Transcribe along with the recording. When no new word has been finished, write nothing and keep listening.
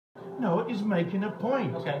No, he's making a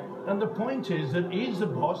point. Okay. And the point is that he's the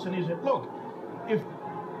boss, and he's look.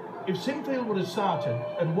 If Sinfield would have started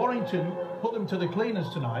and Warrington put them to the cleaners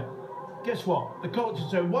tonight, guess what? The coach would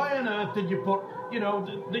say, "Why on earth did you put? You know,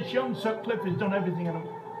 this young Sutcliffe has done everything." And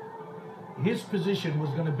his position was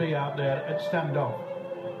going to be out there at standoff,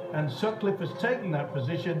 and Sutcliffe has taken that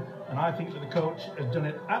position, and I think that the coach has done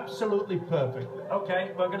it absolutely perfect.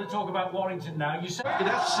 Okay, we're going to talk about Warrington now. You said it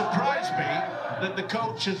has surprised me that the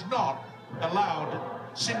coach has not allowed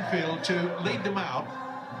Sinfield to lead them out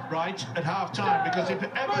right at half-time, because if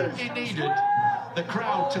ever he needed the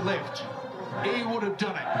crowd to lift, he would have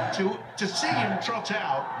done it. To see him trot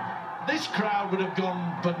out, this crowd would have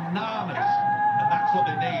gone bananas, and that's what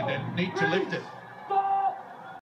they need. They need to lift it.